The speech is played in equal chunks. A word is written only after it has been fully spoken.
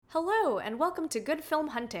Hello, and welcome to Good Film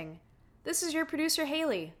Hunting. This is your producer,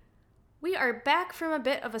 Haley. We are back from a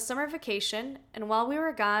bit of a summer vacation, and while we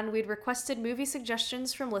were gone, we'd requested movie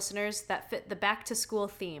suggestions from listeners that fit the back-to-school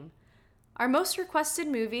theme. Our most requested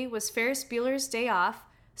movie was Ferris Bueller's Day Off,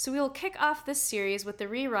 so we will kick off this series with the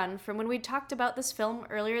rerun from when we talked about this film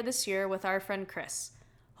earlier this year with our friend Chris.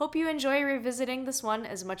 Hope you enjoy revisiting this one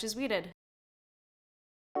as much as we did.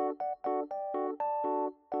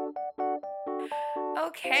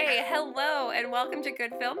 Okay, hello, and welcome to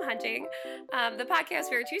Good Film Hunting, the podcast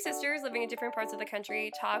where two sisters living in different parts of the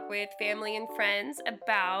country talk with family and friends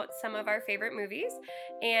about some of our favorite movies.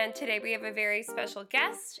 And today we have a very special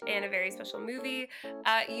guest and a very special movie.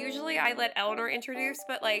 Usually I let Eleanor introduce,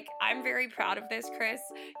 but I'm very proud of this, Chris.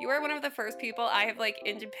 You are one of the first people I have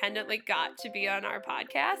independently got to be on our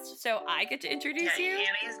podcast, so I get to introduce you.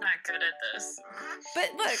 Annie's not good at this.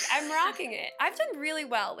 But look, I'm rocking it. I've done really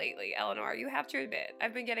well lately, Eleanor. You have to admit,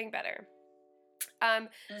 I've been getting better.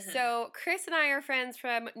 So Chris and I are friends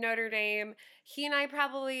from Notre Dame. He and I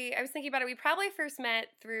I was thinking about it, we probably first met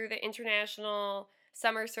through the International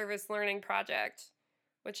Summer Service Learning Project,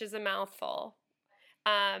 which is a mouthful.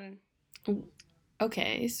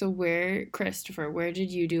 Okay, so Christopher, where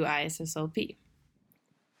did you do ISSLP?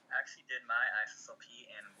 I actually did my ISSLP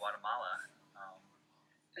in Guatemala.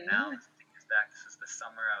 Now, back. This is the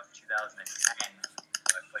summer of 2010.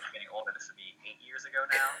 It's getting older. This would be 8 years ago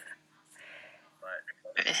now.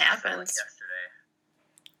 But it happens. Yesterday.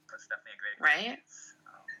 So it's definitely a great experience.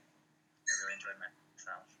 Right? I really enjoyed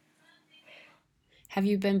myself. Have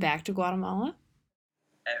you been back to Guatemala?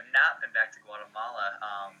 I have not been back to Guatemala,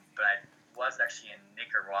 but I was actually in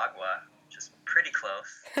Nicaragua, which is pretty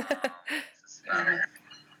close. This is about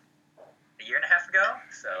a year and a half ago.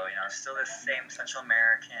 So, still the same Central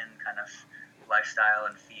American kind of lifestyle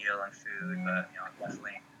and feel and food, but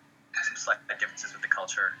definitely some slight differences with the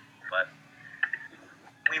culture. But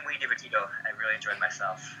muy divertido. I really enjoyed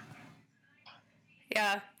myself.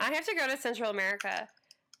 Yeah, I have to go to Central America.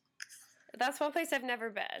 That's one place I've never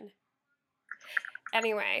been.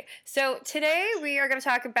 Anyway, so today we are going to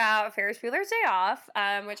talk about Ferris Bueller's Day Off,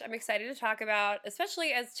 which I'm excited to talk about,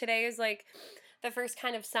 especially as today is the first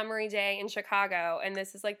kind of summery day in Chicago, and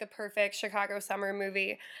this is the perfect Chicago summer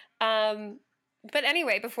movie. But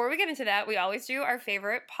anyway, before we get into that, we always do our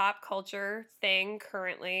favorite pop culture thing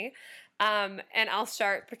currently. And I'll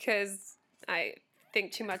start because I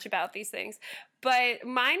think too much about these things. But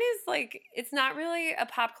mine is it's not really a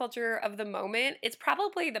pop culture of the moment. It's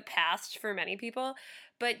probably the past for many people.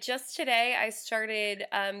 But just today, I started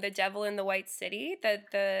The Devil in the White City,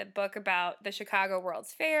 the book about the Chicago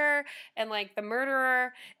World's Fair and the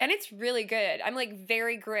murderer. And it's really good. I'm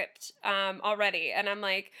very gripped already. And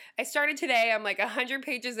I started today. I'm 100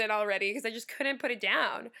 pages in already because I just couldn't put it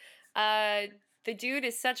down. The dude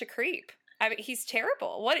is such a creep. I mean, he's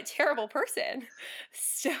terrible. What a terrible person.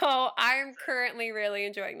 So I'm currently really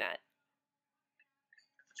enjoying that.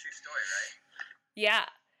 It's a true story, right? Yeah.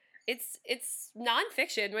 It's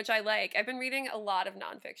nonfiction, which I like. I've been reading a lot of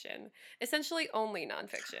nonfiction. Essentially only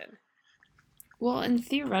nonfiction. Well, and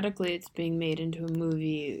theoretically it's being made into a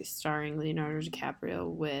movie starring Leonardo DiCaprio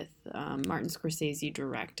with Martin Scorsese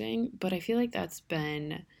directing, but I feel like that's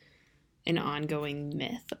been an ongoing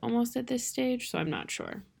myth almost at this stage, so I'm not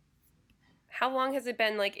sure. How long has it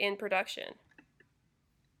been in production?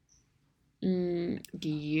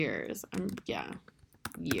 Years.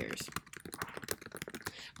 Years.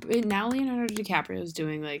 Now Leonardo DiCaprio is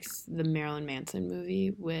doing the Marilyn Manson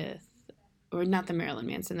movie or not the Marilyn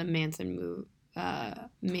Manson, the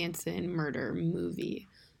Manson murder movie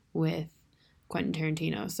with Quentin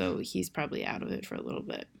Tarantino. So he's probably out of it for a little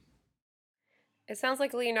bit. It sounds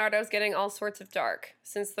like Leonardo's getting all sorts of dark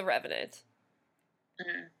since The Revenant.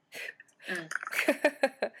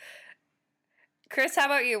 Chris, how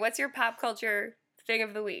about you? What's your pop culture thing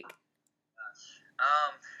of the week?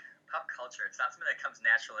 Pop culture. It's not something that comes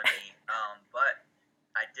natural to me. But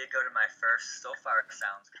I did go to my first So Far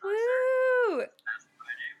Sounds concert. Woo! Last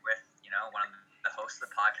Friday with one of the hosts of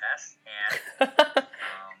the podcast, and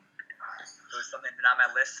it was something that's been on my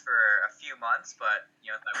list for a few months. But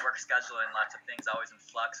my work schedule and lots of things always in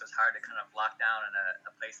flux, so it's hard to kind of lock down in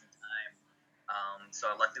a place and time. So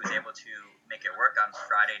I luckily was able to make it work on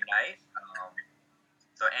Friday night.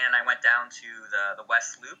 So Anne and I went down to the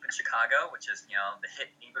West Loop in Chicago, which is the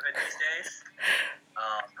hit neighborhood these days.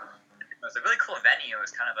 It was a really cool venue. It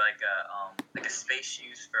was kind of like a space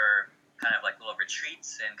used for kind of little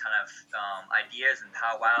retreats and kind of ideas and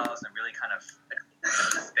powwows and really kind of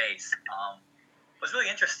the space. It was really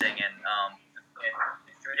interesting, and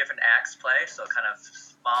 3 different acts play, so kind of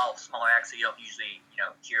smaller acts that you don't usually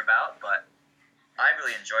hear about, but I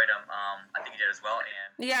really enjoyed them. I think you did as well,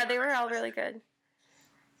 Anne. Yeah, they were all really good.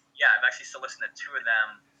 Yeah, I've actually still listened to 2 of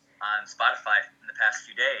them on Spotify in the past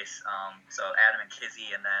few days. So Adam and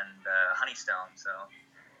Kizzy, and then the Honeystone. So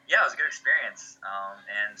yeah, it was a good experience.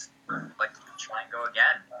 And I'd like to try and go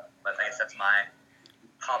again. But I guess that's my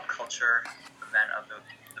pop culture event of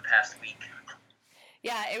the past week.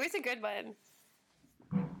 Yeah, it was a good one.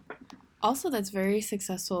 Also, that's very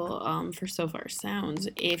successful for So Far Sounds.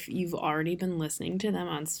 If you've already been listening to them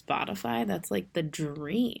on Spotify, that's like the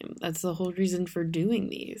dream. That's the whole reason for doing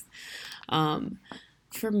these.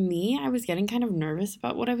 For me, I was getting kind of nervous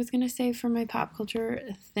about what I was going to say for my pop culture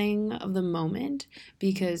thing of the moment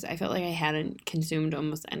because I felt like I hadn't consumed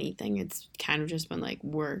almost anything. It's kind of just been like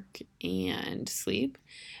work and sleep.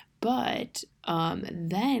 But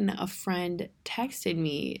then a friend texted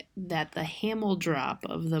me that the Hamill drop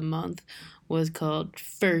of the month was called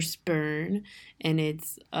First Burn, and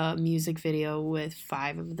it's a music video with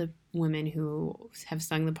 5 of the women who have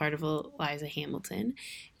sung the part of Eliza Hamilton,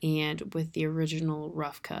 and with the original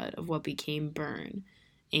rough cut of what became Burn.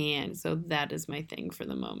 And so that is my thing for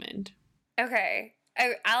the moment. Okay.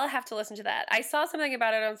 I'll have to listen to that. I saw something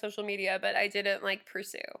about it on social media, but I didn't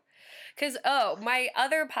pursue. Because, my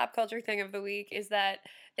other pop culture thing of the week is that,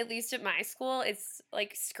 at least at my school, it's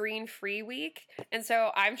screen free week. And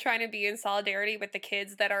so I'm trying to be in solidarity with the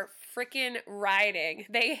kids that are freaking rioting.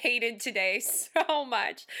 They hated today so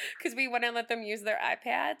much because we wouldn't let them use their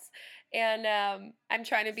iPads. And I'm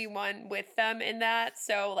trying to be one with them in that.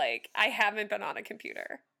 So, I haven't been on a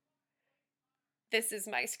computer. This is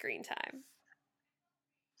my screen time.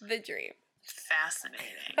 The dream.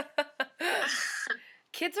 Fascinating.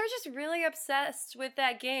 Kids are just really obsessed with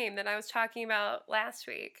that game that I was talking about last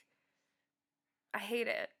week. I hate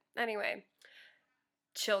it. Anyway,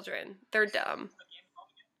 children. They're dumb.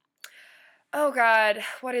 Oh, God.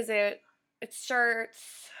 What is it? It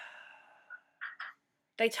starts...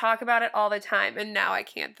 They talk about it all the time, and now I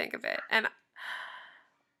can't think of it. And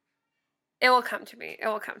it will come to me. It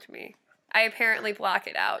will come to me. I apparently block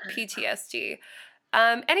it out. PTSD.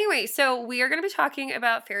 Anyway, so we are going to be talking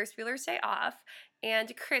about Ferris Bueller's Day Off.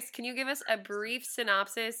 And Chris, can you give us a brief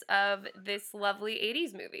synopsis of this lovely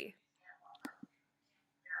 80s movie?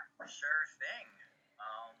 Sure thing.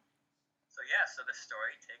 So the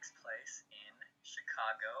story takes place in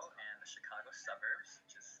Chicago and the Chicago suburbs,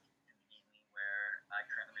 which is conveniently where I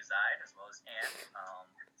currently reside, as well as Anne.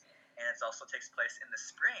 And it also takes place in the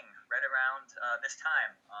spring, right around this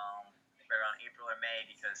time, right around April or May,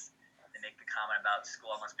 because they make the comment about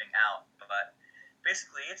school almost being out. But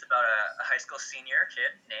basically, it's about a high school senior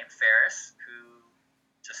kid named Ferris who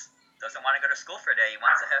just doesn't want to go to school for a day. He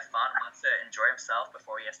wants to have fun, wants to enjoy himself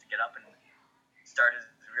before he has to get up and start his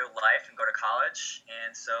real life and go to college.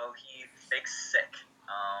 And so he fakes sick.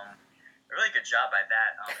 A really good job by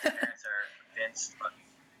that. His parents are convinced, but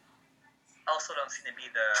also don't seem to be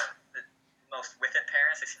the most with it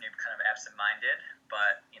parents. They seem to be kind of absent-minded.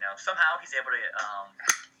 But, somehow he's able to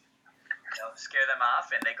scare them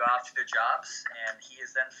off, and they go off to their jobs, and he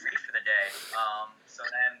is then free for the day. So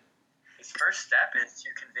then his first step is to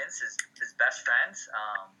convince his best friend,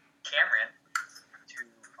 Cameron, to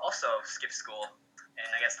also skip school. And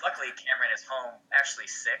I guess luckily Cameron is home actually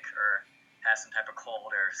sick or has some type of cold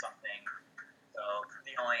or something. So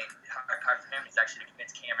the only hard part for him is actually to convince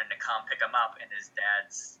Cameron to come pick him up in his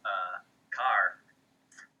dad's car.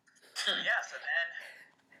 So then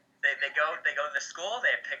they go to the school,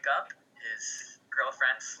 they pick up his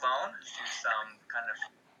girlfriend Sloane through some kind of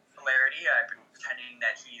hilarity, pretending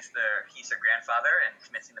that he's her grandfather and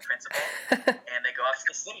convincing the principal, and they go off to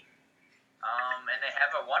the city. And they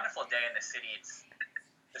have a wonderful day in the city. It's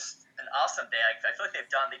just an awesome day. I feel like they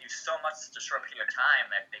do so much in such a short period of time.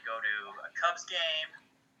 That they go to a Cubs game,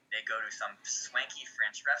 they go to some swanky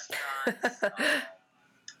French restaurants, the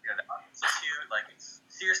Institute, it's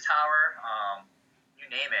Sears Tower, you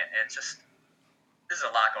name it. It's just, there's a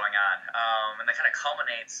lot going on, and that kind of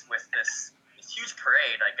culminates with this huge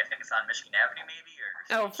parade. I think it's on Michigan Avenue, maybe,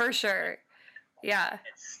 or for sure, yeah.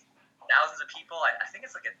 It's thousands of people. I think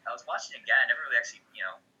it's I was watching it again. I never really actually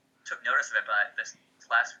took notice of it, but this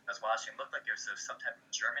last I was watching looked like it was some type of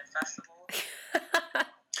German festival.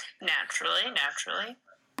 Naturally.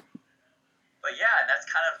 But yeah, that's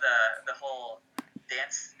kind of the whole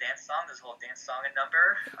dance song. There's a whole dance song and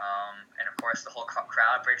number, and of course the whole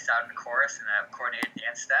crowd breaks out in chorus and coordinated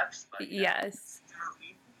dance steps. But, yes.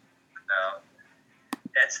 So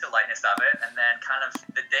that's the lightness of it, and then kind of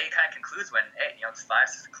the day kind of concludes when it's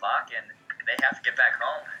 5-6 o'clock and they have to get back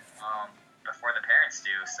home before the parents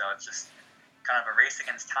do. So it's just kind of a race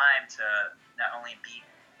against time to not only beat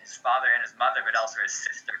his father and his mother, but also his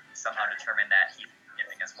sister, who somehow determined that he's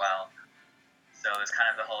forgiving as well. So there's kind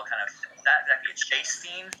of the whole kind of, not exactly a chase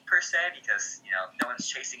scene per se, because, you know, no one's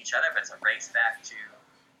chasing each other, but it's a race back to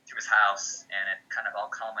his house, and it kind of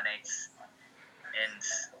all culminates in,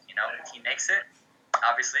 you know, he makes it,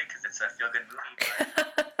 obviously, because it's a feel-good movie.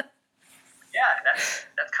 But yeah,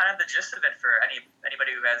 that's kind of the gist of it for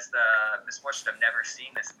anybody who has the misfortune of never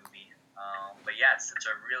seeing this movie. But yeah, it's such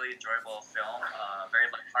a really enjoyable film,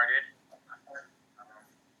 very lighthearted.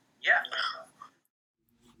 Yeah.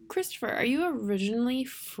 Christopher, are you originally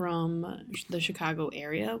from the Chicago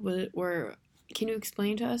area? Can you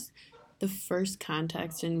explain to us the first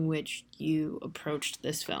context in which you approached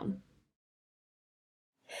this film?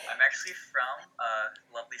 I'm actually from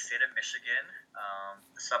lovely state of Michigan,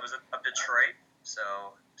 the suburbs of Detroit,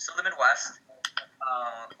 so still the Midwest.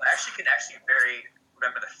 I actually can very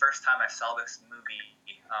remember the first time I saw this movie.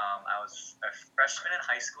 I was a freshman in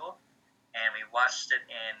high school, and we watched it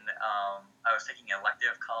in, I was taking an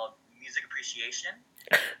elective called Music Appreciation,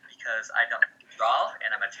 because I don't draw,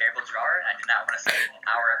 and I'm a terrible drawer, and I did not want to spend an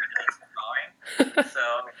hour every day drawing.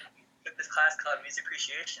 So we took this class called Music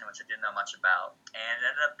Appreciation, which I didn't know much about, and it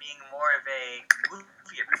ended up being more of a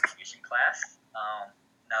movie appreciation class,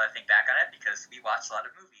 now that I think back on it, because we watched a lot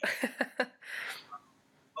of movies.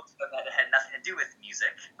 Most of them that had nothing to do with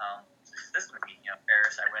music. This movie, you know,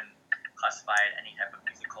 Ferris, I wouldn't classify it any type of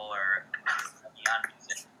musical or beyond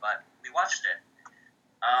music, but we watched it.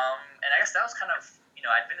 And I guess that was kind of, you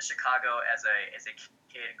know, I'd been to Chicago as a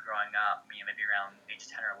kid growing up, you know, maybe around age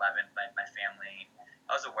 10 or 11, by my family.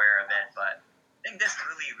 I was aware of it, but I think this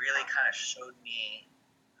movie really kind of showed me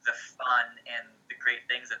the fun and the great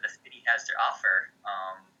things that the city has to offer.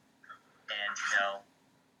 And, you know,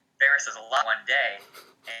 Ferris does a lot one day,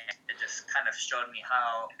 and it just kind of showed me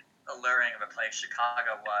how alluring of a place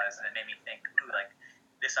Chicago was, and it made me think, ooh, like,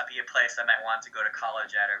 this might be a place I might want to go to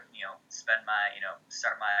college at, or, you know, spend my, you know,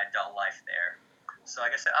 start my adult life there. So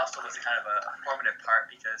I guess it also was kind of a formative part,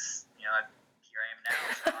 because, you know, here I am now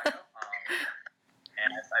in Chicago,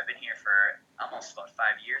 and I've been here for almost about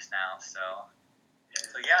 5 years now, so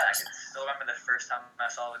yeah, I can still remember the first time I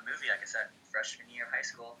saw the movie, like I said, freshman year of high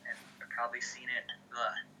school, and I've probably seen it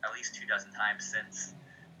at least 24 times since.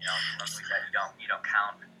 You know, most movies that you don't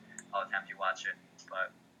count all the times you watch it,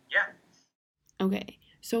 but yeah. Okay,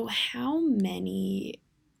 so how many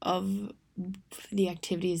of the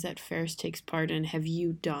activities that Ferris takes part in have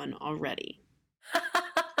you done already?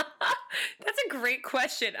 That's a great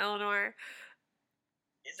question, Eleanor.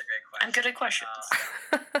 It's a great question. I'm good at questions.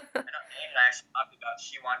 I know Anne and I actually talked about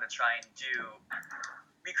she wanted to try and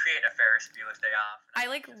recreate a Ferris Bueller's Day Off. I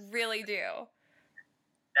really do.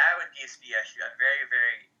 That would just be a very,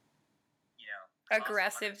 very, you know,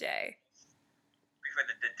 Aggressive day. For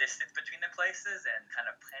the distance between the places and kind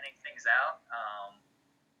of planning things out.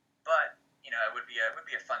 But you know, it would be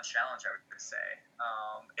a fun challenge, I would say.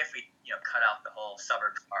 If we, you know, cut out the whole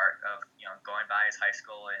suburbs part of, you know, going by his high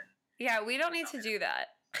school and. Yeah, we don't need to do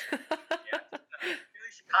that. Yeah, really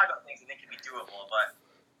Chicago things I think can be doable. But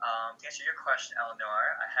to answer your question,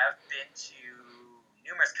 Eleanor, I have been to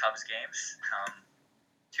numerous Cubs games.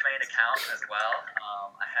 Too many to count as well.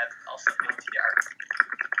 I have also been to the art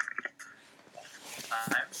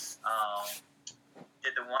times.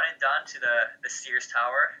 Did the one and done to the Sears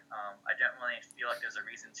Tower. I don't really feel like there's a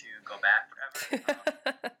reason to go back forever.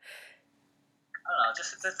 I don't know.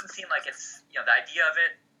 Just it doesn't seem like it's, you know, the idea of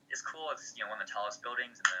it is cool. It's, you know, one of the tallest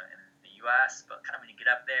buildings in the U.S. But kind of when you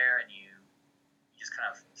get up there and you just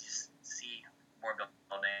kind of see more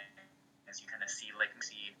buildings, as you kind of see a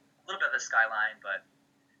little bit of the skyline, but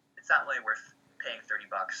it's not really worth paying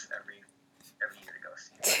 $30 every year to go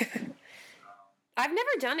see it. I've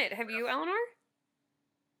never done it. Have you, Eleanor?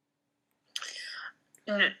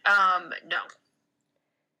 No.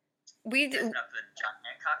 We Isn't up the John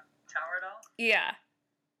Hancock Tower at all? Yeah.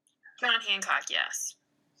 John Hancock, yes.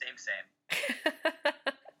 Same.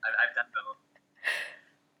 I've done both.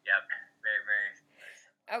 Yep. Very, very.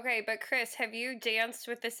 Okay, but Chris, have you danced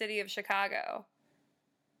with the city of Chicago?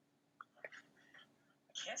 I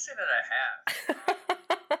can't say that I have.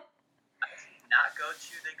 I did not go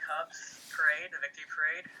to the Cubs parade, the victory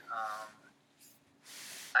parade.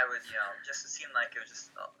 I was, you know, just it seemed like it was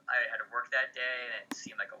just, I had to work that day, and it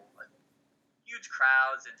seemed like a huge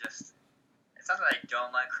crowds, and just, it's not that I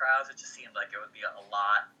don't like crowds, it just seemed like it would be a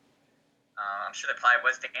lot. I'm sure there probably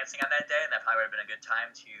was dancing on that day, and that probably would have been a good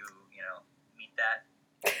time to, you know, meet that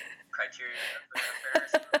criteria for the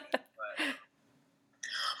Ferris movie, but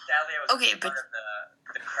sadly I was part of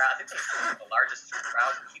the crowd. I think it was the largest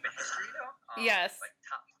crowd in human history, though. Yes. Like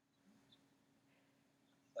top.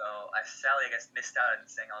 So I Sally, I guess, missed out on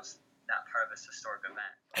saying I was not part of this historic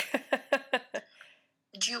event.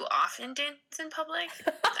 Do you often dance in public?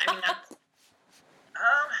 I mean,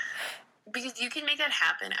 because you can make that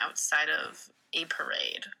happen outside of a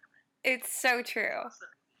parade. It's so true.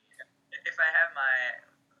 If I have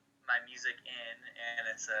my music in and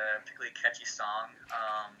it's a particularly catchy song,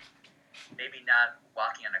 maybe not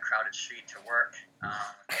walking on a crowded street to work.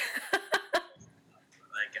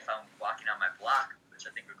 Like if I'm walking on my block, which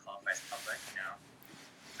I think would qualify as public,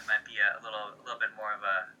 it might be a little bit more of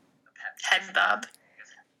a Head bob.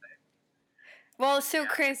 Well, so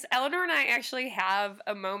Chris, Eleanor and I actually have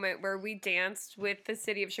a moment where we danced with the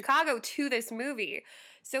city of Chicago to this movie.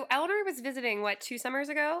 So Eleanor was visiting, 2 summers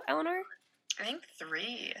ago, Eleanor? I think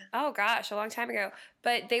 3. Oh gosh, a long time ago.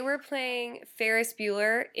 But they were playing Ferris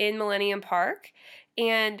Bueller in Millennium Park.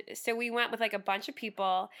 And so we went with a bunch of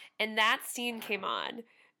people, and that scene came on.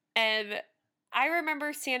 And I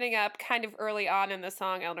remember standing up kind of early on in the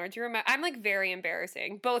song, Eleanor. Do you remember? I'm very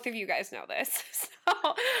embarrassing. Both of you guys know this.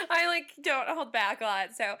 So I don't hold back a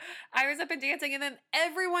lot. So I was up and dancing, and then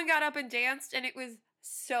everyone got up and danced, and it was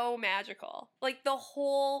so magical. The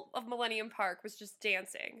whole of Millennium Park was just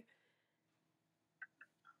dancing.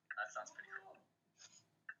 That sounds pretty cool.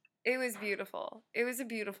 It was beautiful. It was a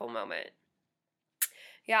beautiful moment.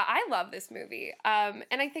 Yeah, I love this movie. And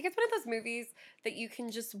I think it's one of those movies that you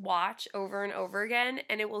can just watch over and over again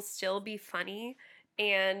and it will still be funny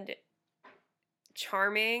and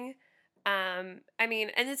charming. And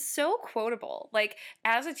it's so quotable.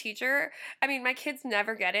 As a teacher, my kids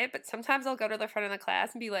never get it, but sometimes I'll go to the front of the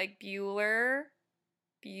class and be like, Bueller,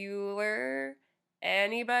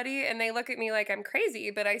 anybody? And they look at me like I'm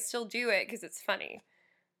crazy, but I still do it because it's funny.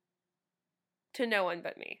 To no one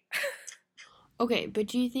but me. Okay, but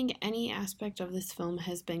do you think any aspect of this film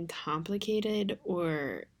has been complicated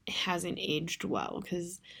or hasn't aged well?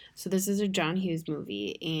 So this is a John Hughes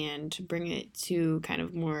movie, and to bring it to kind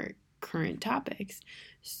of more current topics,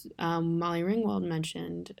 Molly Ringwald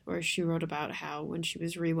mentioned, or she wrote about how when she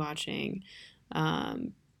was rewatching, I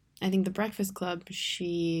think The Breakfast Club,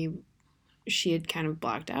 she had kind of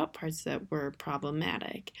blocked out parts that were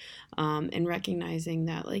problematic, and recognizing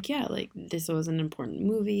that this was an important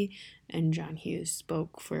movie and John Hughes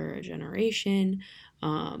spoke for a generation,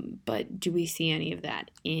 but do we see any of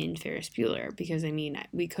that in Ferris Bueller? Because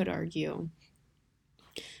we could argue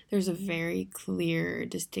there's a very clear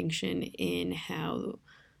distinction in how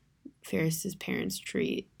Ferris's parents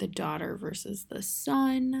treat the daughter versus the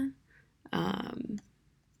son.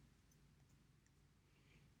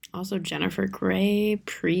 Also, Jennifer Grey,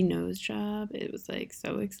 pre-nose job. It was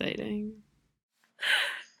so exciting.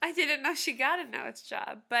 I didn't know she got a nose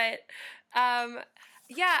job, but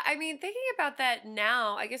thinking about that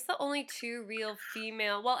now, I guess the only 2 real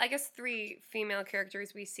female, 3 female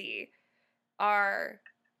characters we see are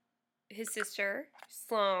his sister,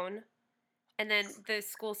 Sloane, and then the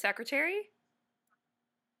school secretary,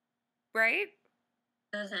 right?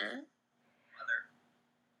 Mm-hmm. Mother.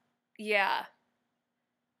 Yeah.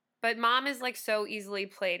 But mom is so easily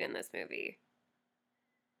played in this movie.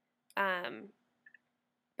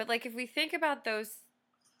 But if we think about those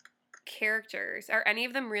characters, are any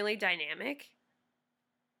of them really dynamic?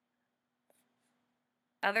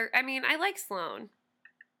 I like Sloane.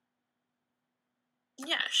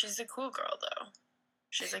 Yeah, she's a cool girl though.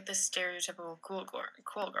 She's the stereotypical cool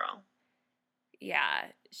girl.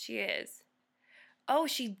 Yeah, she is. Oh,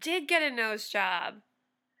 she did get a nose job.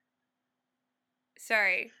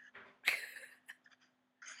 Sorry.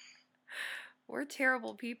 We're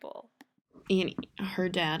terrible people. And her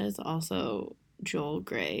dad is also Joel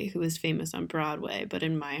Grey, who is famous on Broadway, but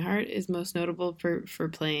in my heart is most notable for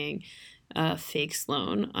playing fake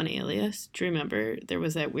Sloane on Alias. Do you remember there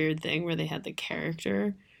was that weird thing where they had the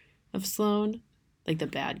character of Sloane, the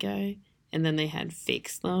bad guy, and then they had fake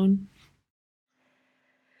Sloane?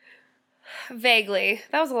 Vaguely.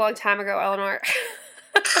 That was a long time ago, Eleanor.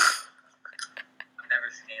 I've never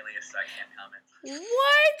seen Alias, so I can't comment.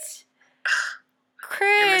 What? Chris,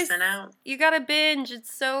 You're missing out. You gotta binge.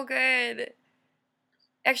 It's so good.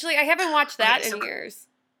 Actually, I haven't watched that in years.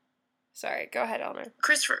 Sorry, go ahead, Eleanor.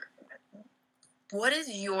 Christopher, who is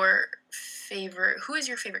your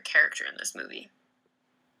favorite character in this movie?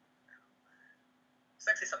 It's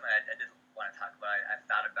actually something I did want to talk about. I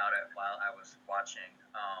thought about it while I was watching.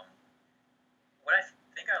 What I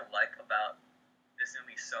think I like about this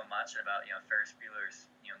movie so much, and about Ferris Bueller's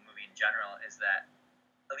movie in general, is that,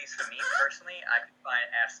 at least for me personally, I can find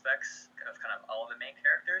aspects of kind of all of the main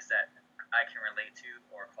characters that I can relate to,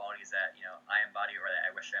 or qualities that I embody or that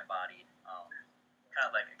I wish I embodied. Kind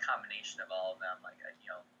of like a combination of all of them.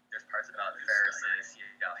 there's parts about Ferris's,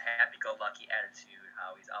 happy-go-lucky attitude,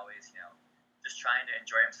 how he's always, just trying to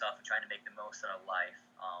enjoy himself and trying to make the most out of life.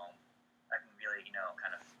 I can really,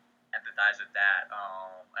 kind of empathize with that.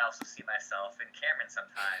 I also see myself in Cameron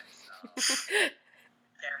sometimes.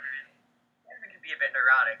 Cameron can be a bit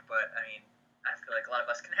neurotic, but I mean, I feel like a lot of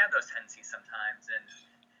us can have those tendencies sometimes, and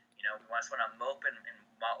we just want to mope and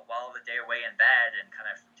while the day away in bed and kind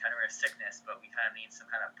of pretend we're sickness, but we kind of need some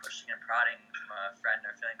kind of pushing and prodding from a friend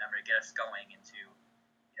or family member to get us going and to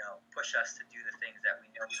push us to do the things that we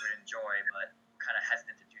know we would enjoy, but kind of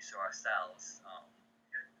hesitant to do so ourselves.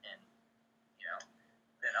 And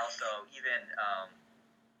then also even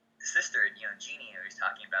the sister, Jeannie, who he's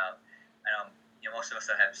talking about. I know most of us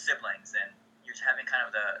that have siblings, and you're having kind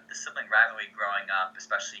of the sibling rivalry growing up,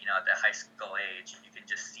 especially at the high school age. You can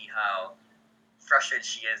just see how frustrated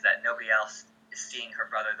she is that nobody else is seeing her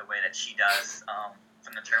brother the way that she does,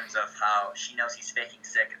 from the terms of how she knows he's faking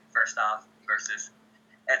sick first off, versus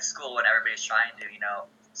at school when everybody's trying to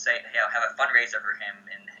say have a fundraiser for him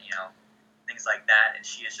and things like that, and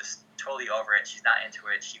she is just totally over it. She's not into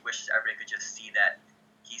it. She wishes everybody could just see that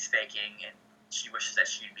he's faking, and she wishes that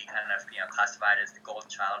she'd be kind of classified as the golden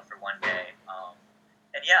child for one day.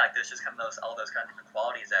 And yeah, like there's just kind of all those kind of different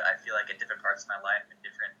qualities that I feel like at different parts of my life and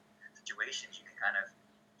different situations you can kind of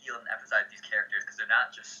feel and emphasize these characters, because they're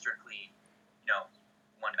not just strictly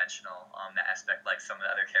one-dimensional that aspect like some of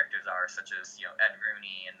the other characters are, such as Ed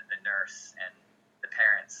Rooney and the nurse and the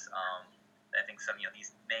parents. I think some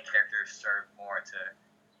these main characters serve more to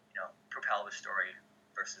propel the story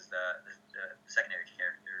versus the secondary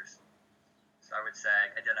characters. So I would say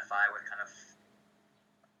identify with kind of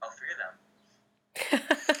all three of them.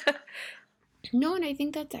 No, and I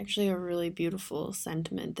think that's actually a really beautiful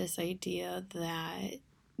sentiment, this idea that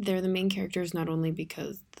they're the main characters not only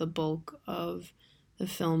because the bulk of the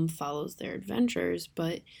film follows their adventures,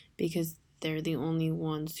 but because they're the only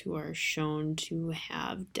ones who are shown to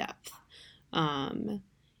have depth. And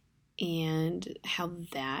how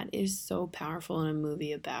that is so powerful in a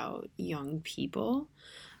movie about young people,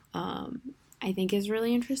 I think is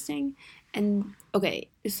really interesting. And okay,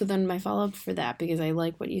 so then my follow-up for that, because I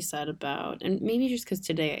like what you said about, and maybe just because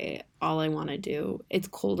today all I want to do, it's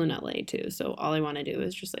cold in LA too, so all I want to do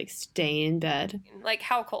is just like stay in bed. Like,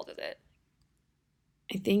 how cold is it?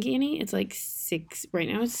 I think, Annie, it's like right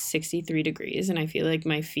now it's 63 degrees, and I feel like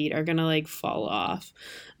my feet are gonna like fall off.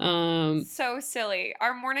 So silly.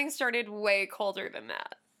 Our morning started way colder than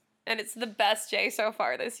that, and it's the best day so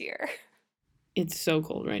far this year. It's so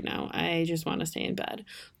cold right now. I just want to stay in bed.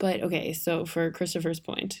 But okay, so for Christopher's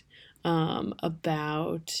point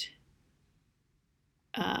about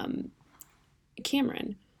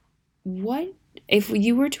Cameron, what if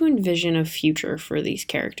you were to envision a future for these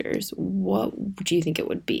characters, what do you think it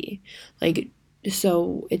would be? Like,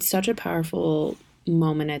 so it's such a powerful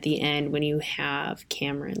moment at the end when you have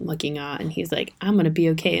Cameron looking on and he's like, I'm going to be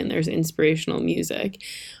okay, and there's inspirational music.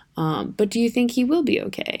 But do you think he will be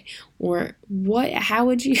okay? Or how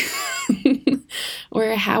would you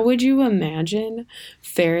or how would you imagine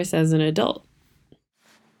Ferris as an adult?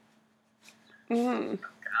 Mm.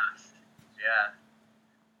 Gosh, yeah.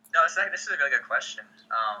 No, this is a really good question.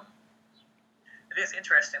 I think it's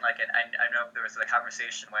interesting. Like, I know there was a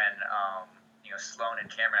conversation when Sloane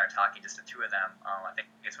and Cameron are talking, just the two of them. I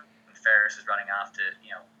think it's when Ferris is running off to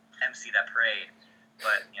MC that parade,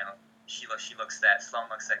 but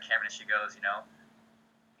Sloane looks at Cameron and she goes,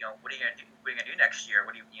 what are you gonna do? What are you gonna do next year?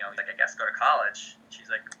 What do you like? I guess go to college. And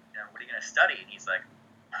she's like, what are you gonna study? And he's like,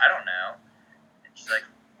 I don't know. And she's like,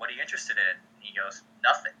 what are you interested in? And he goes,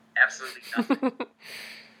 nothing, absolutely nothing.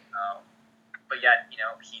 But yet,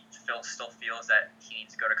 he still feels that he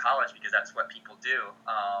needs to go to college because that's what people do.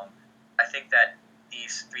 I think that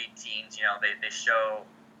these three teens, they show,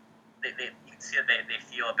 you can see that they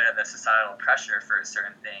feel a bit of the societal pressure for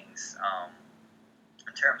certain things,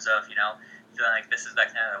 in terms of, feeling like this is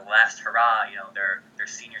like kind of the last hurrah, they're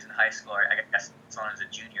seniors in high school, or I guess someone is a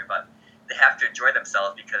junior, but they have to enjoy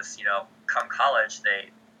themselves because, come college,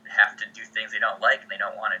 they have to do things they don't like and they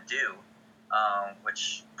don't want to do.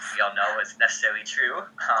 Which we all know is necessarily true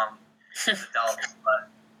as adults.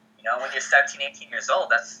 But, when you're 17, 18 years old,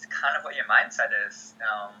 that's kind of what your mindset is.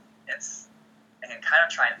 I can kind of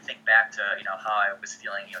try and think back to, how I was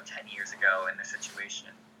feeling, 10 years ago in this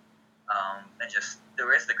situation. And just,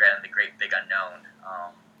 there is the great big unknown.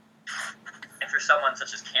 And for someone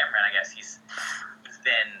such as Cameron, I guess he's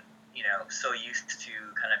been, so used to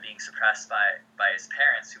kind of being suppressed by his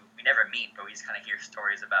parents, who we never meet, but we just kind of hear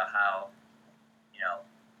stories about how,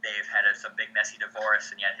 they've had some big messy divorce,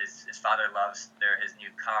 and yet his father loves his new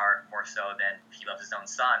car more so than he loves his own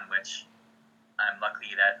son, which I'm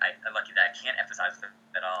lucky that I can't emphasize it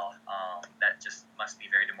at all. That just must be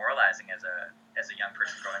very demoralizing as a young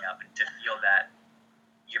person growing up, and to feel that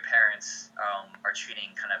your parents are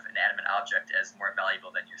treating kind of an inanimate object as more valuable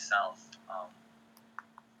than yourself.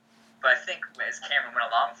 But I think as Cameron went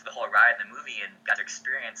along for the whole ride in the movie and got to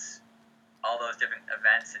experience all those different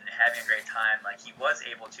events and having a great time, like, he was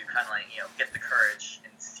able to kind of, like, get the courage and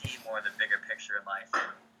see more of the bigger picture in life, and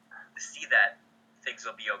to see that things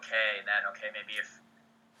will be okay, and that, okay, maybe if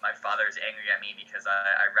my father is angry at me because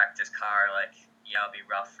I wrecked his car, like, yeah, it'll be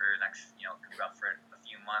rough for the next, it could be rough for a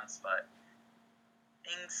few months, but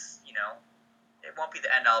things, it won't be the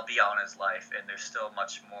end all be all in his life, and there's still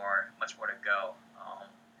much more to go.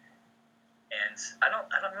 And I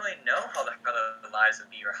don't really know how the lives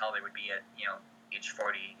would be, or how they would be at age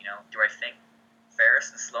 40. Do I think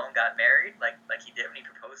Ferris and Sloane got married like he did when he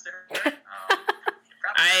proposed to her?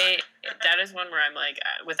 Probably not. That is one where I'm like,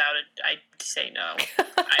 without it, I'd say no.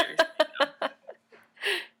 I would say no.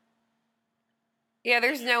 Yeah,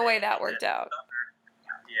 there's no way that worked out.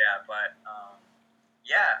 Yeah, but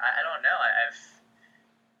I don't know.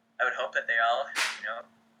 I would hope that they all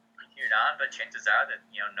continued on, but chances are that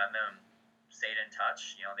none of them stayed in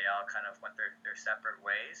touch. They all kind of went their separate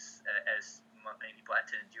ways, as many people had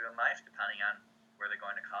to do in life, depending on where they're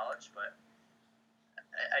going to college. But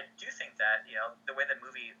I do think that the way the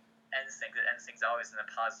movie ends things always in a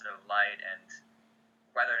positive light, and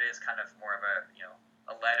whether it is kind of more of a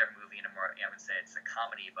a lighter movie and a more I would say it's a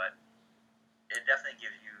comedy, but it definitely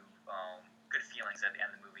gives you good feelings at the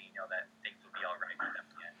end of the movie. That things will be all right with them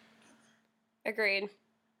again. Agreed.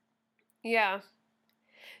 Yeah.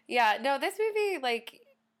 Yeah, no, this movie, like,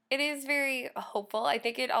 it is very hopeful. I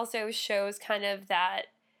think it also shows kind of that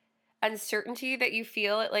uncertainty that you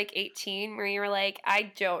feel at, like, 18, where you're like,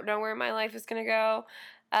 I don't know where my life is going to go,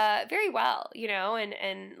 very well,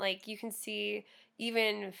 and, like, you can see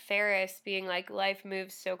even Ferris being like, life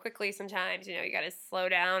moves so quickly sometimes, you got to slow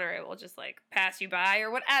down or it will just, like, pass you by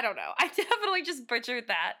or what, I don't know. I definitely just butchered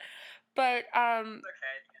that. But, It's okay.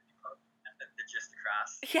 The gist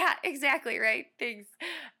across. yeah, exactly, right? Thanks.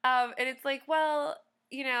 And it's like, well,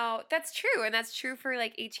 that's true, and that's true for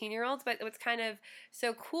like 18-year-olds, but what's kind of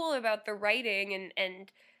so cool about the writing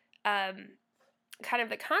and kind of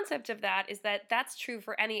the concept of that is that that's true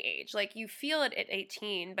for any age. Like, you feel it at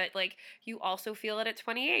 18, but like you also feel it at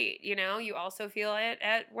 28, you also feel it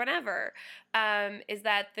at whenever. Is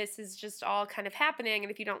that this is just all kind of happening,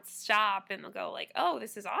 and if you don't stop and they'll go like, oh,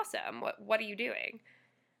 this is awesome. What are you doing?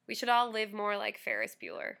 We should all live more like Ferris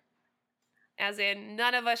Bueller. As in,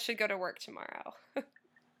 none of us should go to work tomorrow.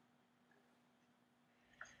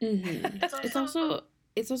 Mm-hmm.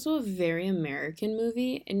 It's also a very American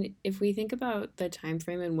movie, and if we think about the time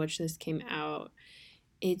frame in which this came out,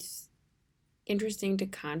 it's interesting to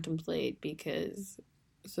contemplate because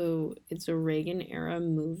it's a Reagan era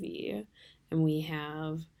movie, and we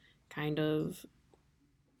have kind of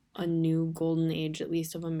a new golden age, at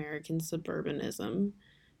least of American suburbanism.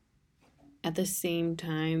 At the same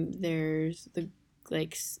time, there's the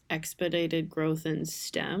expedited growth in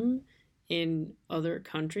STEM in other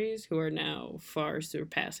countries who are now far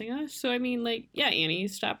surpassing us. So I mean, yeah, Annie,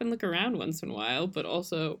 stop and look around once in a while, but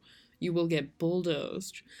also you will get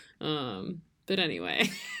bulldozed. But anyway.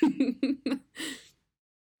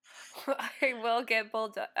 I will get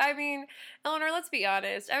bulldozed. I mean, Eleanor, let's be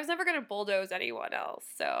honest. I was never going to bulldoze anyone else,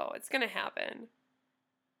 so it's going to happen.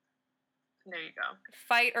 There you go.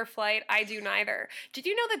 Fight or flight, I do neither. Did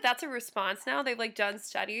you know that that's a response now? They've done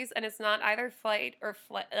studies, and it's not either fight or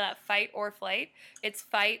flight. It's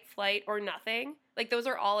fight, flight, or nothing. Those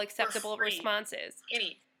are all acceptable responses.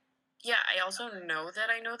 Annie, yeah, I also know that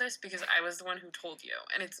I know this because I was the one who told you,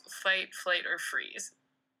 and it's fight, flight, or freeze.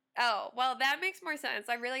 Oh, well, that makes more sense.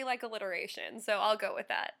 I really like alliteration, so I'll go with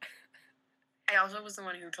that. I also was the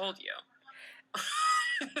one who told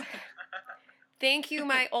you. Thank you,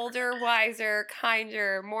 my older, wiser,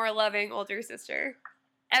 kinder, more loving older sister.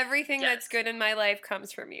 Everything that's good in my life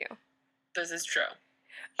comes from you. This is true.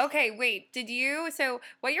 Okay, wait, so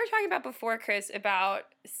what you were talking about before, Chris, about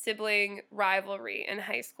sibling rivalry in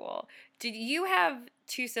high school, did you have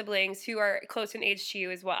two siblings who are close in age to you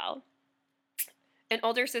as well? An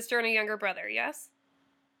older sister and a younger brother, yes?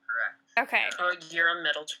 Correct. Okay. Oh, you're a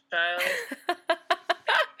middle child?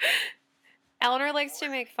 Eleanor likes to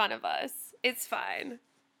make fun of us. It's fine.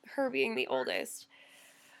 Her being the oldest.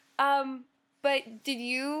 But did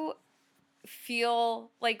you feel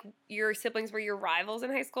like your siblings were your rivals in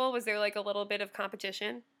high school? Was there a little bit of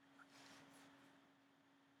competition?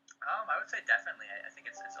 I would say definitely. I think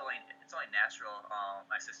it's only natural.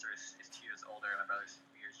 My sister is 2 years older. My brother's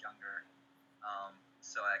 3 years younger.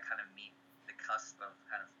 So I kind of meet the cusp of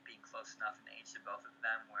kind of being close enough in age to both of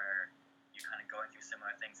them where you're kind of going through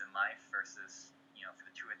similar things in life versus, for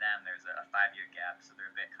the two of them, there's a 5-year gap, so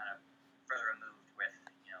they're a bit kind of further removed with,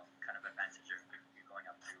 kind of advantage of you're going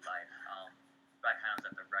up through life. But I kind of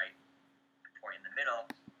was at the right point in the middle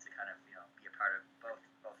to kind of, be a part of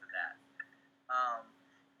both of that.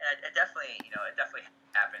 And it definitely, it definitely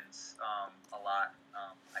happens a lot.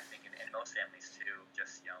 I think in most families too.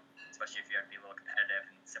 Just especially if you have to be a little competitive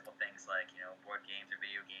in simple things like board games or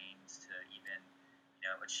video games to even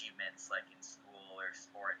achievements like in school or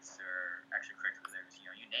sports or extracurriculars.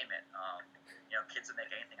 You name it. Kids will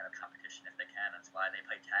make anything out of competition if they can. That's why they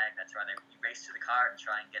play tag. That's why you race to the car and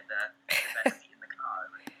try and get the best seat in the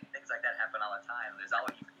car. Things like that happen all the time. There's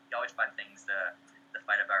always you always find things to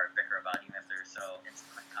fight about or bicker about, even if they're so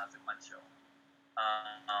inconsequential.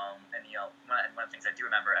 And one of the things I do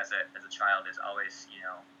remember as a child is always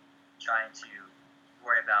trying to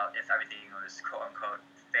worry about if everything was quote unquote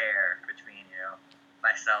fair between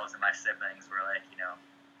myself and my siblings. Were like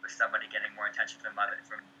was somebody getting more attention from mom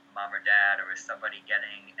or dad, or was somebody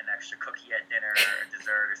getting an extra cookie at dinner or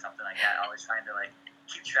dessert or something like that? Always trying to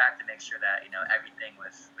keep track to make sure that everything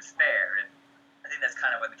was fair. And I think that's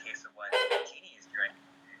kind of what the case of what Jeannie is doing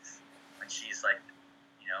is when she's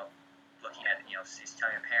looking at she's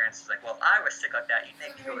telling her parents, she's like, well, if I was sick like that, you'd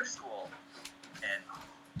make me go to school. And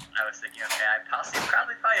I was thinking, okay, I probably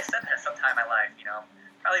have said that sometime in my life,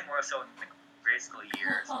 probably more so in the grade school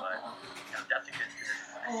years, but definitely could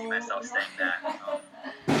see myself saying that.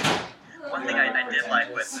 One thing I did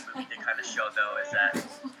like what the movie did kind of show though is that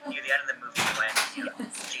near the end of the movie when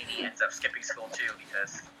Jeannie ends up skipping school too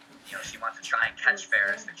because she wants to try and catch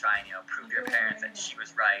Ferris to try and prove to her parents that she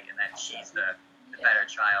was right and that she's the better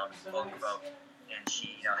child, quote unquote, and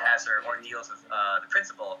she has her ordeals with the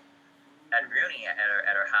principal Ed Rooney at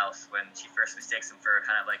her house when she first mistakes him for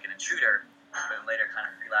kind of like an intruder, but then later kind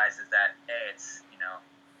of realizes that hey, it's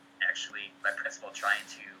actually my principal trying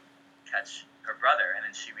to catch her brother, and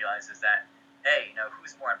then she realizes that hey,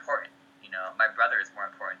 who's more important? My brother is more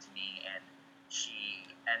important to me, and she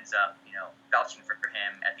ends up vouching for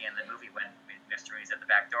him at the end of the movie when Mr. Rooney's at the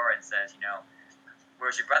back door and says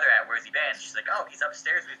where's your brother at? Where's he been? She's like, oh, he's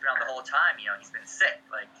upstairs. He's been on the whole time. He's been sick.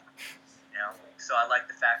 So I like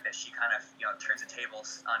the fact that she kind of turns the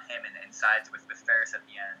tables on him and sides with Ferris at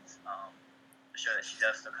the end to show that she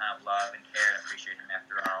does still kind of love and care and appreciate him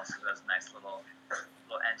after all. So that was a nice little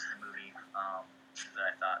end to the movie that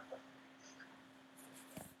I thought.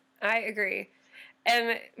 I agree.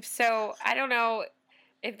 And so I don't know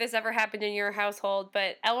if this ever happened in your household,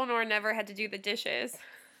 but Eleanor never had to do the dishes.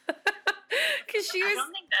 Because she was. I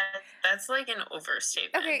don't think that's like an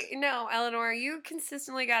overstatement. Okay, no, Eleanor, you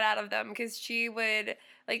consistently got out of them because she would,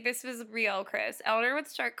 this was real, Chris. Eleanor would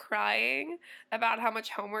start crying about how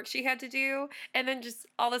much homework she had to do and then just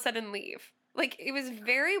all of a sudden leave. It was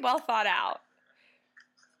very well thought out.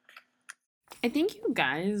 I think you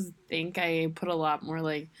guys think I put a lot more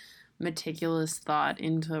meticulous thought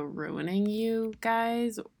into ruining you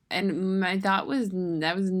guys, and that was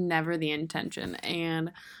never the intention.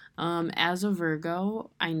 And as a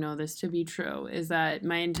Virgo, I know this to be true, is that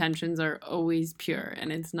my intentions are always pure,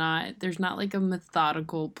 and there's not a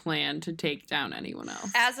methodical plan to take down anyone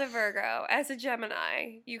else. As a Virgo, as a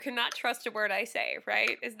Gemini, you cannot trust a word I say,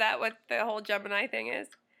 right? Is that what the whole Gemini thing is?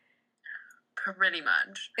 Pretty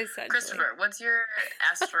much. Essentially. Christopher, what's your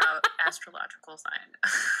astrological sign? I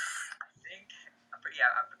think,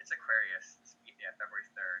 it's Aquarius. Yeah, February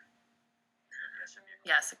 3rd.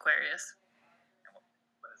 Yes, Aquarius. And what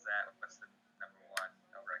is that? What's the number one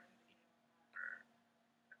overarching theme for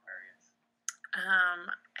Aquarius?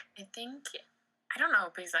 I think, I don't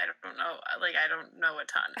know because I don't know. I don't know a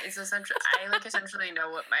ton. It's essentially, I essentially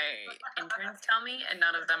know what my interns tell me, and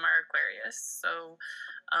none of them are Aquarius. So,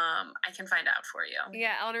 I can find out for you.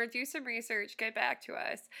 Yeah, Eleanor, do some research. Get back to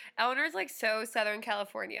us. Eleanor's so Southern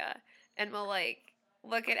California, and will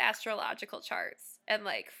look at astrological charts and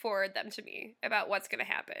forward them to me about what's gonna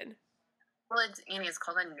happen. Well, Annie, it's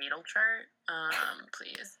called a natal chart.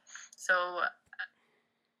 Please. So,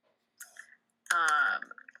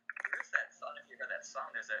 There's that song. If you heard that song,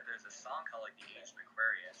 there's a song called The Age of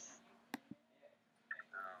Aquarius.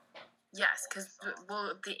 yes, because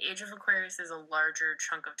the age of Aquarius is a larger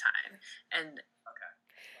chunk of time, and Okay.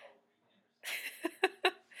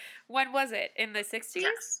 When was it? In the 60s?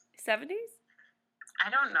 yes, 70s? I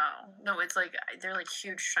don't know. No, it's they're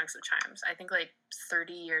huge chunks of times. I think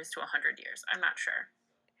 30 years to 100 years. I'm not sure.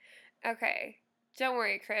 Okay. Don't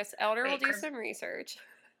worry, Chris. Eleanor will Wait, do Chris- some research.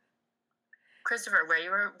 Christopher,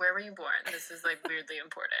 where were you born? This is weirdly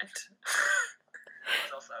important. I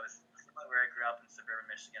was similar where I grew up in suburban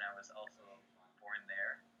Michigan. I was also born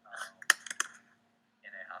there,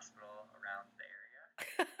 in a hospital around the area.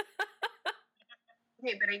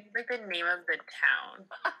 Okay, but I need like the name of the town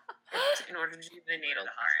in order to do the Where natal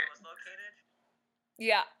the hospital part. was located.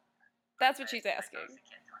 Yeah, that's what she's I asking. honestly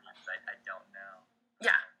can't tell you because I don't know.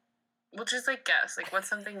 Yeah. We'll just like guess. Like what's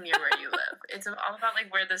something near where you live? It's all about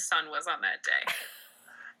like where the sun was on that day.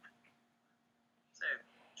 So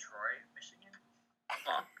Troy, Michigan.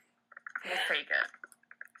 Well, we'll take it.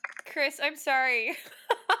 Chris, I'm sorry. It's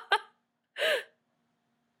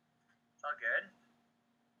all good.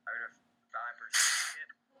 I would have thought I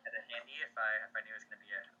pursued it at it handy if I knew it was going to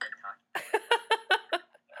be a good talking point.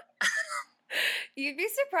 You'd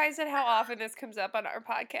be surprised at how often this comes up on our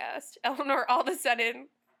podcast. Eleanor all of a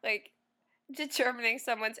sudden, like, determining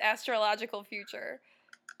someone's astrological future.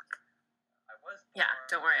 I was Yeah, born-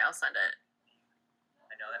 don't worry, I'll send it.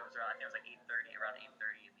 I know that was around. I think it was like 8:30, around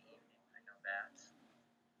 8:30 in the evening. I know that.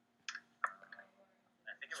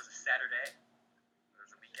 I think it was a Saturday. It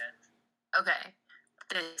was a weekend. Okay,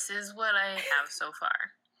 this is what I have so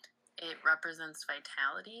far. It represents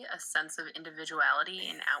vitality, a sense of individuality,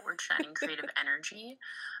 and outward shining creative energy,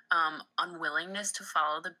 unwillingness to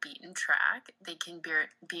follow the beaten track. They can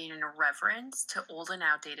be an irreverence to old and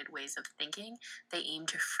outdated ways of thinking. They aim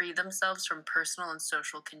to free themselves from personal and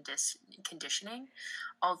social conditioning.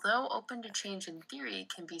 Although open to change in theory,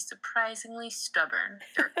 can be surprisingly stubborn.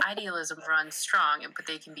 Their idealism runs strong, but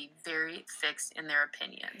they can be very fixed in their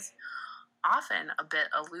opinions. Often a bit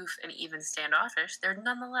aloof and even standoffish, they're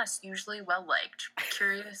nonetheless usually well-liked,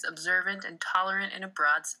 curious, observant, and tolerant in a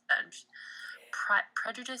broad sense.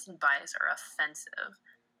 Prejudice and bias are offensive.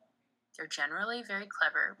 They're generally very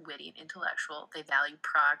clever, witty, and intellectual. They value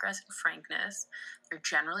progress and frankness. They're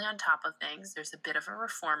generally on top of things. There's a bit of a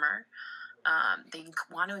reformer. They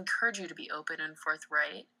want to encourage you to be open and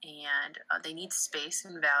forthright, and they need space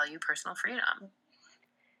and value personal freedom.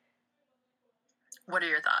 What are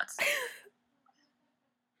your thoughts?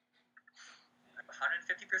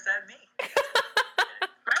 150% me.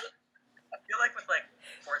 Right? I feel like with like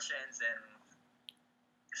fortunes and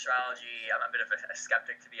astrology, I'm a bit of a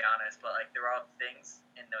skeptic to be honest, but like there are things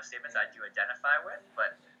in those statements I do identify with,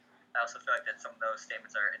 but I also feel like that some of those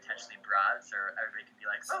statements are intentionally broad, so everybody can be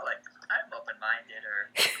like, oh, like I'm open-minded,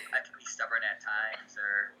 or I can be stubborn at times,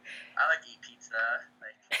 or I like to eat pizza.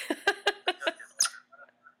 Like, I feel like there's a lot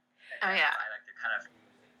of Oh, yeah. like they're kind of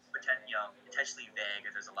intentionally vague,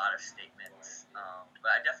 or there's a lot of statements.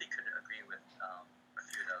 But I definitely could agree with a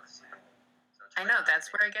few of those. So I know, that's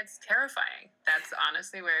where it gets terrifying. That's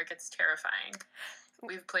honestly where it gets terrifying.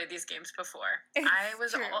 We've played these games before. I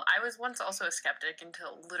was once also a skeptic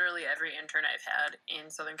until literally every intern I've had in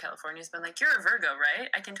Southern California has been like, you're a Virgo, right?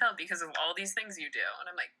 I can tell because of all these things you do. And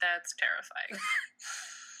I'm like, that's terrifying.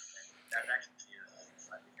 That actually is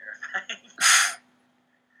slightly terrifying.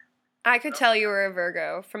 I could tell you were a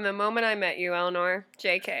Virgo from the moment I met you, Eleanor.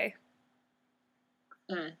 JK.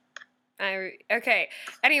 Mm. Okay.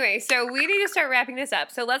 Anyway, so we need to start wrapping this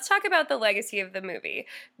up. So let's talk about the legacy of the movie.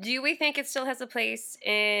 Do we think it still has a place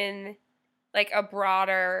in, like, a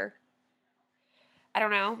broader, I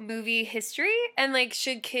don't know, movie history? And, like,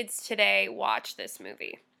 should kids today watch this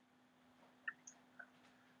movie?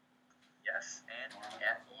 Yes, and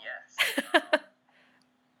yes.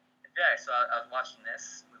 Yeah, so I was watching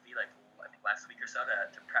this movie like I think last week or so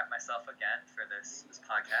to prep myself again for this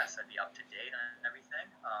podcast. I'd be up to date on everything.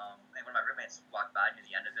 And one of my roommates walked by near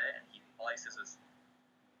the end of it, and all he says was,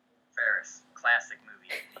 "Ferris, classic movie."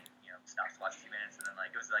 He, stops to watch a few minutes, and then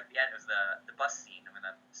like it was like the end. It was the bus scene, and when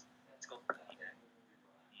the school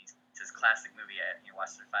he says, "Classic movie." He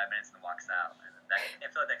watches it for 5 minutes and then walks out. And I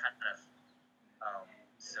feel like that kind of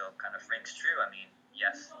still kind of rings true. I mean,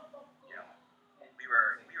 yes, we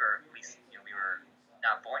were at least we were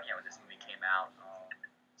not born yet when this movie came out,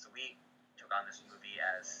 so we took on this movie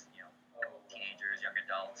as teenagers, young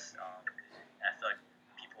adults, and I feel like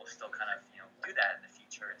people still kind of do that in the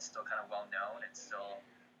future. It's still kind of well known. It's still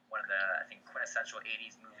one of the I think quintessential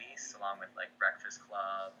 '80s movies, along with like Breakfast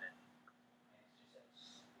Club and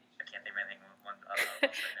I can't think of anything else right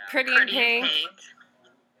now. Pretty in Pink.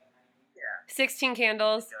 Yeah. 16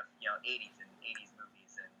 Candles. 80s and 80s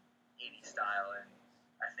movies and 80s style, and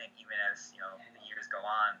I think even as the years go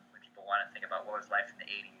on, when people want to think about what was life in the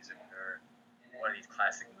 80s or what are these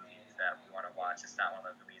classic movies that we want to watch, it's not one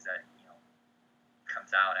of the movies that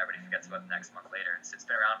comes out and everybody forgets about the next month later. It's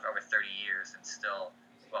been around for over 30 years and still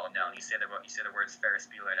well known. You say the words Ferris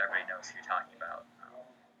Bueller, and everybody knows who you're talking about.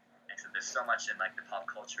 And so there's so much in like the pop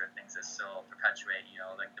culture things that still perpetuate,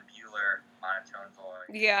 like the Bueller monotone voice.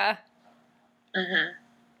 Yeah. Mm-hmm.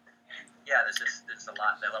 Yeah, there's a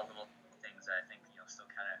lot. That little things that I think still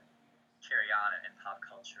kind of carry on in pop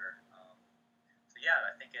culture. So yeah,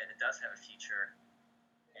 I think it does have a future,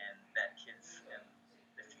 and that kids in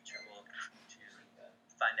the future will continue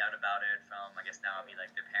to find out about it from, I guess now it'll be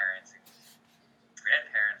like their parents and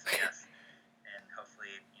grandparents, I guess, and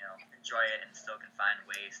hopefully enjoy it and still can find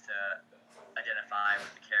ways to identify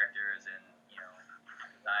with the characters and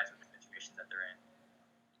empathize with the situations that they're in.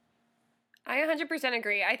 I 100%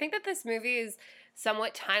 agree. I think that this movie is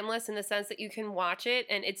somewhat timeless in the sense that you can watch it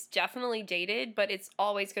and it's definitely dated, but it's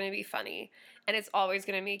always going to be funny and it's always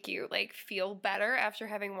going to make you like feel better after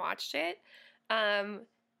having watched it.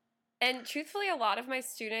 And truthfully, a lot of my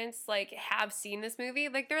students like have seen this movie.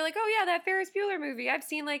 Like they're like, "Oh yeah, that Ferris Bueller movie. I've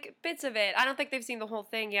seen like bits of it. I don't think they've seen the whole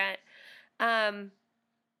thing yet."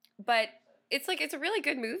 But it's a really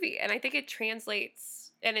good movie, and I think it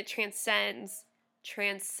translates and it transcends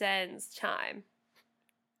time.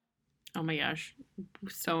 Oh my gosh,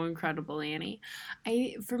 so incredible, Annie.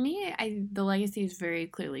 For me, the legacy is very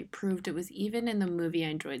clearly proved. It was even in the movie I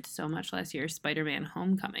enjoyed so much last year, Spider-Man: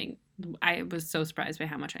 Homecoming. I was so surprised by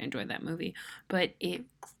how much I enjoyed that movie, but it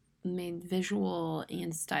made visual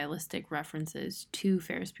and stylistic references to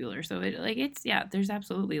Ferris Bueller. So there's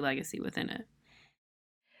absolutely legacy within it.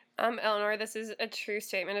 Eleanor, this is a true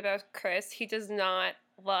statement about Chris. He does not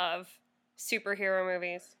love superhero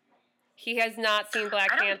movies. He has not seen Black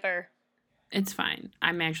Panther. It's fine.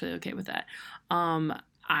 I'm actually okay with that.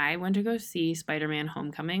 I went to go see Spider-Man: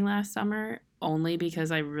 Homecoming last summer only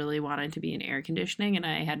because I really wanted to be in air conditioning and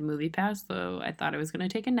I had Movie Pass, so I thought I was going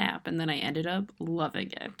to take a nap, and then I ended up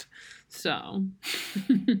loving it. So. Like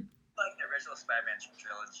the original Spider-Man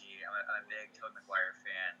trilogy, I'm a big Tobey Maguire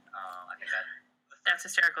fan. I think that's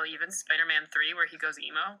hysterical. Even Spider-Man 3, where he goes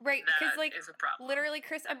emo, right? Because like is a problem. Literally,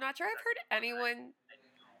 Chris, I'm not sure I've heard anyone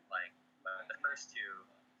like the first two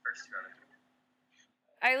are the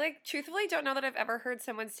I truthfully don't know that I've ever heard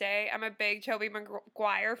someone say I'm a big Tobey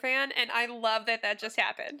Maguire fan, and I love that just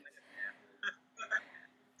happened.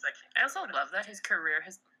 I also love that his career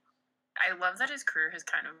has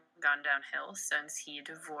kind of gone downhill since he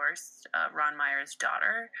divorced Ron Meyer's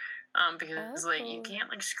daughter. Because you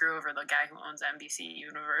can't screw over the guy who owns NBC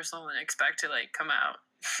Universal and expect to come out.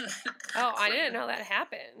 I didn't know that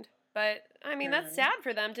happened. But I mean, that's sad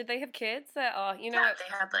for them. Did they have kids? They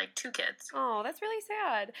had 2 kids. Oh, that's really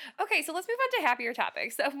sad. Okay, so let's move on to happier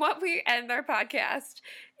topics. So what we end our podcast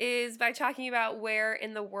is by talking about where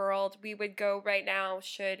in the world we would go right now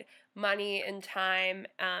should money and time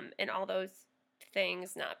and all those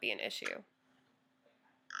things not be an issue.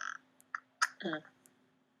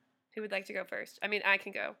 Who would like to go first? I mean, I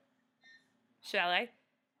can go. Shall I?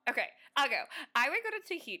 Okay, I'll go. I would go to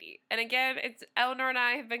Tahiti. And again, it's Eleanor and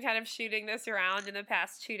I have been kind of shooting this around in the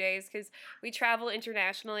past 2 days because we travel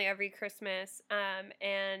internationally every Christmas.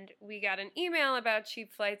 And we got an email about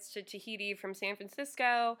cheap flights to Tahiti from San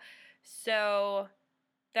Francisco. So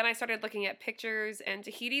then I started looking at pictures, and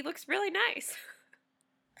Tahiti looks really nice.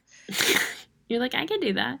 You're like, I could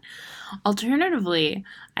do that. Alternatively,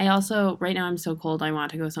 right now I'm so cold, I want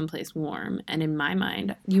to go someplace warm. And in my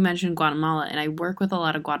mind, you mentioned Guatemala, and I work with a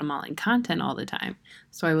lot of Guatemalan content all the time.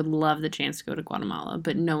 So I would love the chance to go to Guatemala.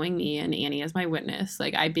 But knowing me and Annie as my witness,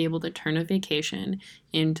 I'd be able to turn a vacation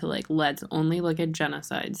into let's only look at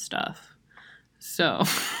genocide stuff. So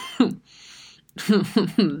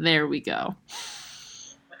there we go.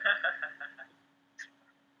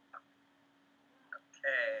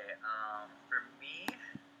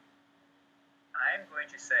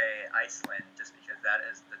 Say Iceland, just because that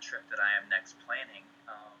is the trip that I am next planning,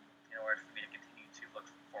 in order for me to continue to look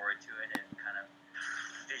forward to it and kind of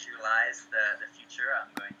visualize the future.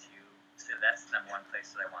 I'm going to say that's the number one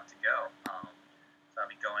place that I want to go. So I'll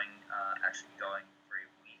be going for a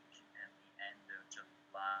week at the end of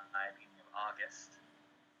July, beginning of August.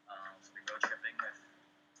 So we're road tripping with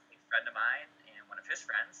a friend of mine and one of his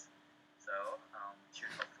friends. So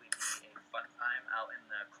should hopefully be a fun time out in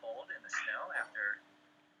the cold, in the snow, after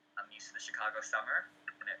I'm used to the Chicago summer,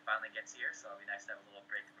 and it finally gets here, so it'll be nice to have a little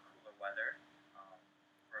break of the cooler weather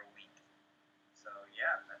for a week. So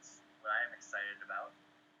yeah, that's what I am excited about.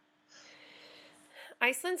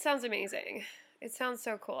 Iceland sounds amazing. It sounds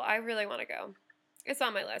so cool. I really want to go. It's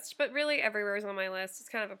on my list, but really everywhere is on my list. It's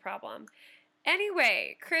kind of a problem.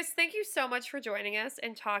 Anyway, Chris, thank you so much for joining us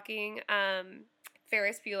and talking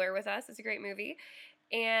Ferris Bueller with us. It's a great movie.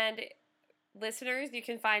 And listeners, you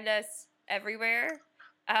can find us everywhere.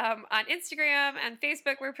 On Instagram and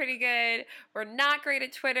Facebook, we're pretty good. We're not great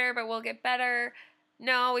at Twitter, but we'll get better.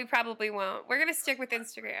 No, we probably won't. We're going to stick with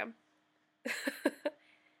Instagram.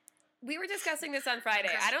 We were discussing this on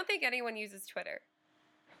Friday. I don't think anyone uses Twitter.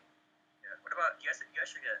 Yeah. What about, you guys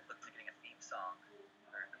should look at getting a theme song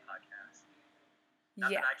for the podcast.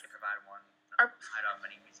 Not Yeah. that I can provide one. Our- I don't have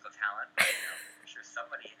any musical talent, but I'm sure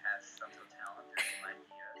somebody has some sort of talent or some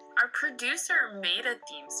ideas. Our producer made a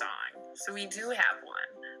theme song, so we do have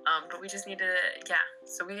one. But we just need to,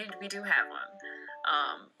 so we do have one.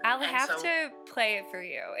 I'll and have so to play it for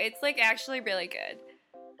you. It's like actually really good.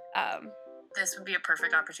 This would be a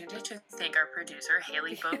perfect opportunity to thank our producer,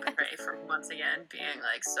 Haley Beaupre, for once again being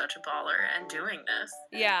like such a baller and doing this.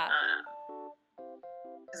 Yeah.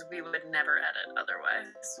 Because we would never edit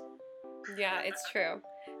otherwise. Yeah, it's true.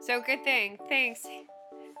 So good thing. Thanks.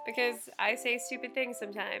 Because I say stupid things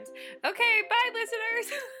sometimes. Okay, bye,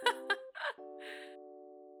 listeners.